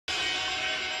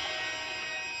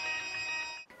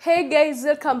Hey guys,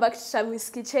 welcome back to Shami's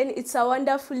Kitchen. It's a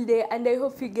wonderful day and I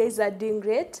hope you guys are doing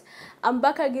great. I'm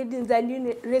back again with a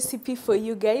new recipe for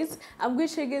you guys. I'm going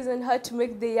to show you guys on how to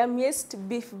make the yummiest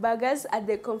beef burgers at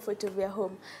the comfort of your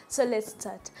home. So let's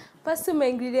start. First, on my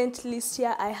ingredient list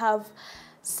here, I have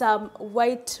some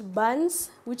white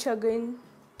buns which I'm going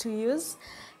to use.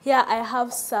 Here I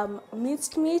have some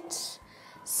minced meat,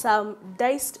 some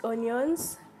diced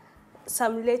onions,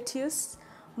 some lettuce,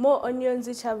 more onions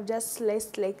which I've just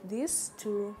sliced like this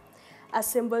to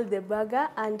assemble the burger,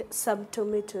 and some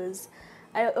tomatoes.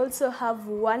 I also have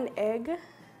 1 egg,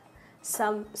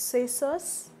 some soy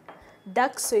sauce,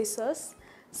 dark soy sauce,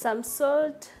 some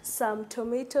salt, some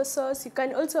tomato sauce. You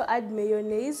can also add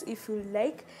mayonnaise if you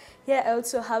like. Here I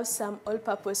also have some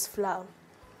all-purpose flour.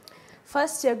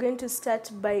 First, you're going to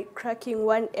start by cracking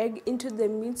 1 egg into the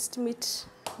minced meat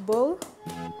bowl.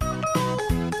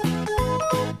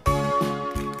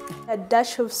 A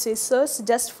dash of soy sauce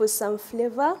just for some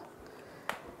flavor,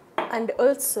 and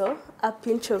also a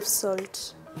pinch of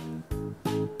salt.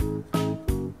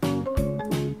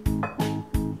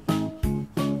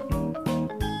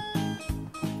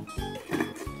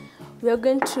 We are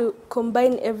going to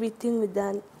combine everything with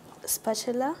a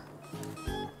spatula.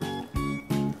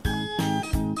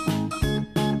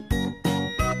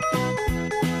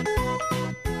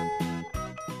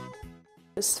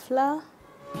 Use flour.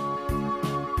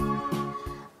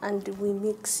 And we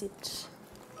mix it.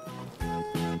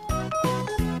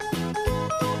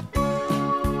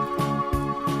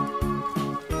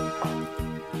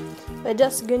 We're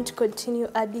just going to continue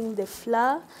adding the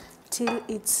flour till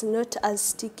it's not as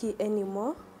sticky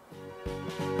anymore.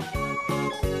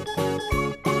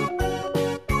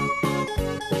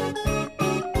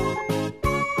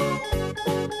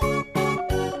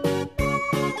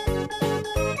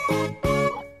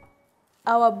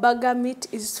 Our burger meat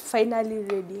is finally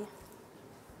ready.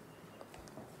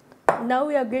 Now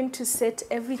we are going to set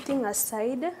everything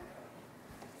aside.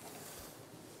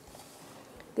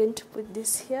 Going to put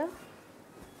this here.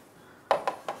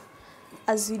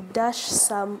 As we dash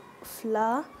some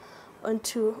flour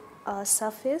onto our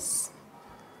surface,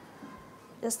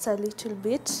 just a little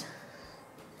bit.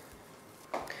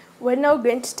 We're now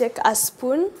going to take a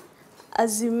spoon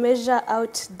as you measure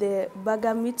out the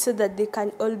burger meat so that they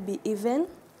can all be even.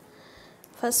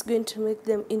 First, going to make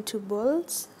them into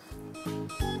balls.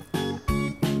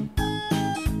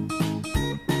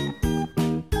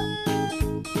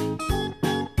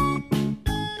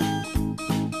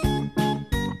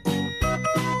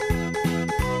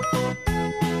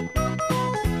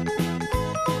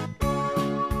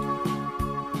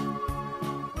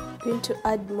 Going to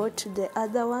add more to the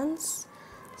other ones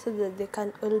so that they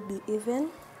can all be even.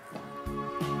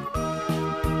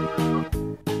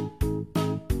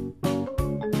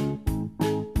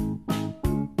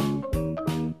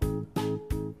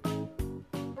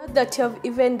 Now that you have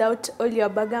evened out all your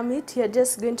burger meat, you're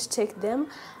just going to take them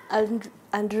and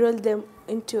roll them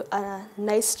into a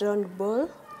nice round ball.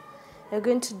 You're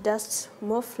going to dust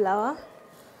more flour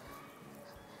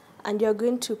and you're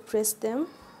going to press them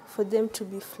for them to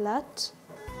be flat.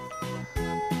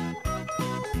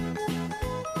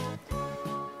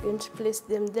 Going to place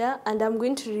them there, and I'm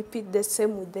going to repeat the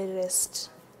same with the rest.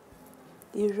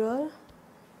 You roll,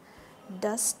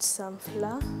 dust some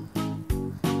flour,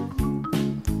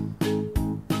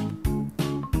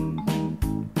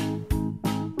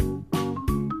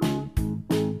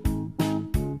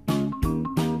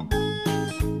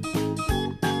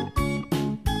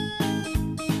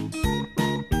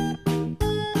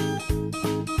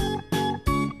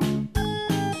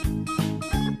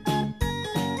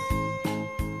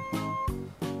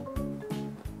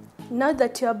 Now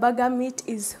that your burger meat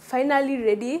is finally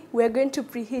ready, we're going to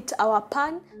preheat our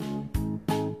pan.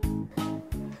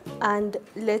 And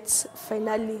let's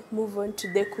finally move on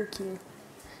to the cooking.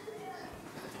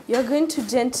 You're going to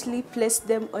gently place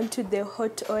them onto the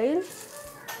hot oil.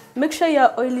 Make sure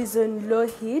your oil is on low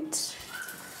heat.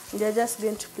 You're just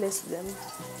going to place them.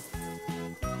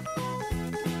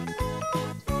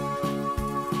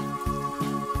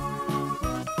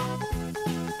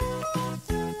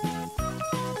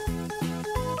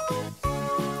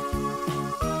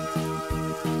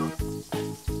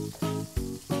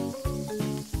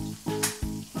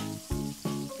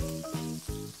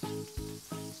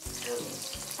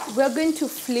 We're going to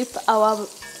flip our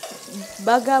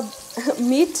burger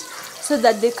meat so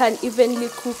that they can evenly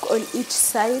cook on each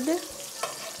side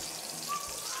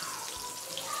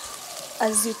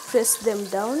as you press them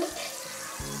down.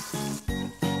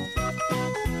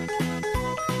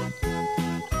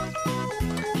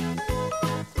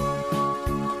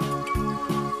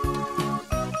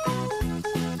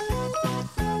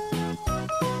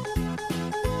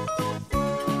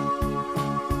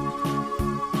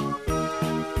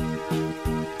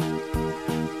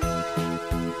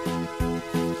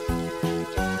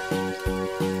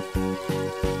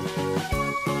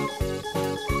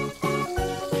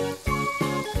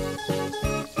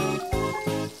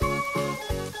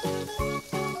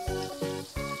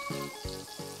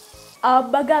 Our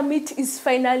burger meat is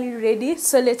finally ready,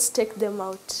 so let's take them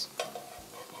out.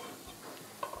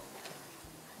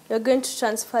 We're going to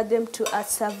transfer them to a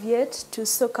serviette to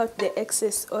soak out the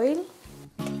excess oil.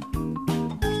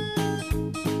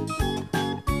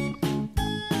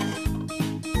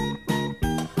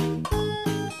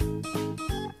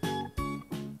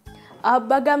 Our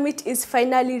burger meat is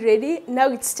finally ready. Now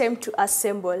it's time to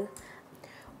assemble.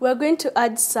 We're going to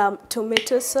add some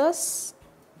tomato sauce.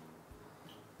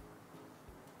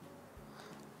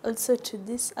 Also to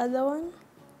this other one.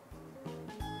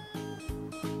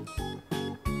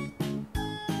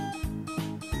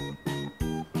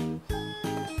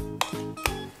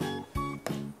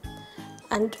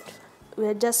 And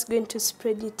we're just going to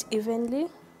spread it evenly.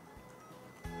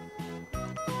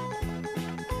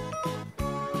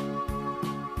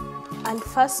 And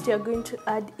first you're going to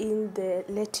add in the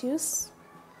lettuce.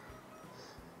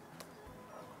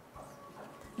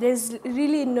 There's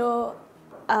really no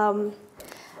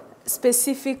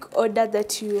specific order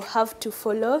that you have to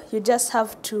follow. You just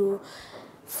have to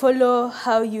follow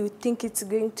how you think it's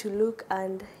going to look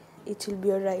and it will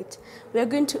be alright. We're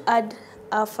going to add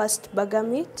our first burger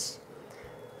meat,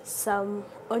 some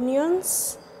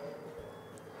onions,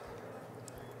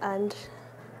 and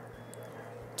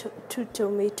 2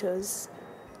 tomatoes.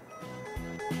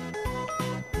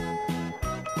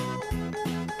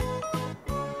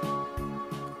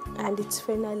 And it's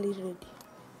finally ready.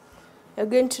 We're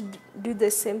going to do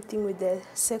the same thing with the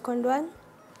second one.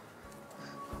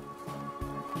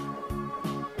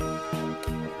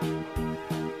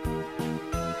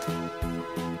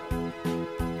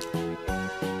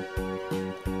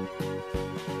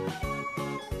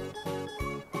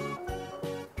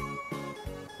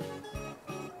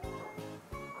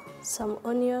 Some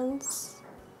onions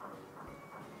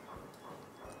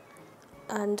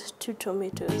and 2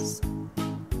 tomatoes.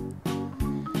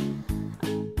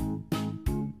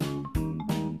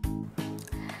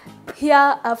 Here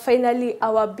are finally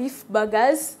our beef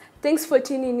burgers. Thanks for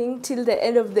tuning in till the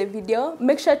end of the video.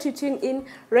 Make sure to tune in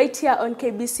right here on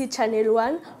KBC Channel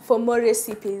 1 for more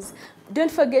recipes.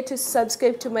 Don't forget to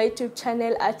subscribe to my YouTube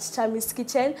channel at Tammy's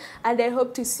Kitchen, and I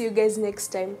hope to see you guys next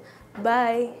time.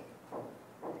 Bye.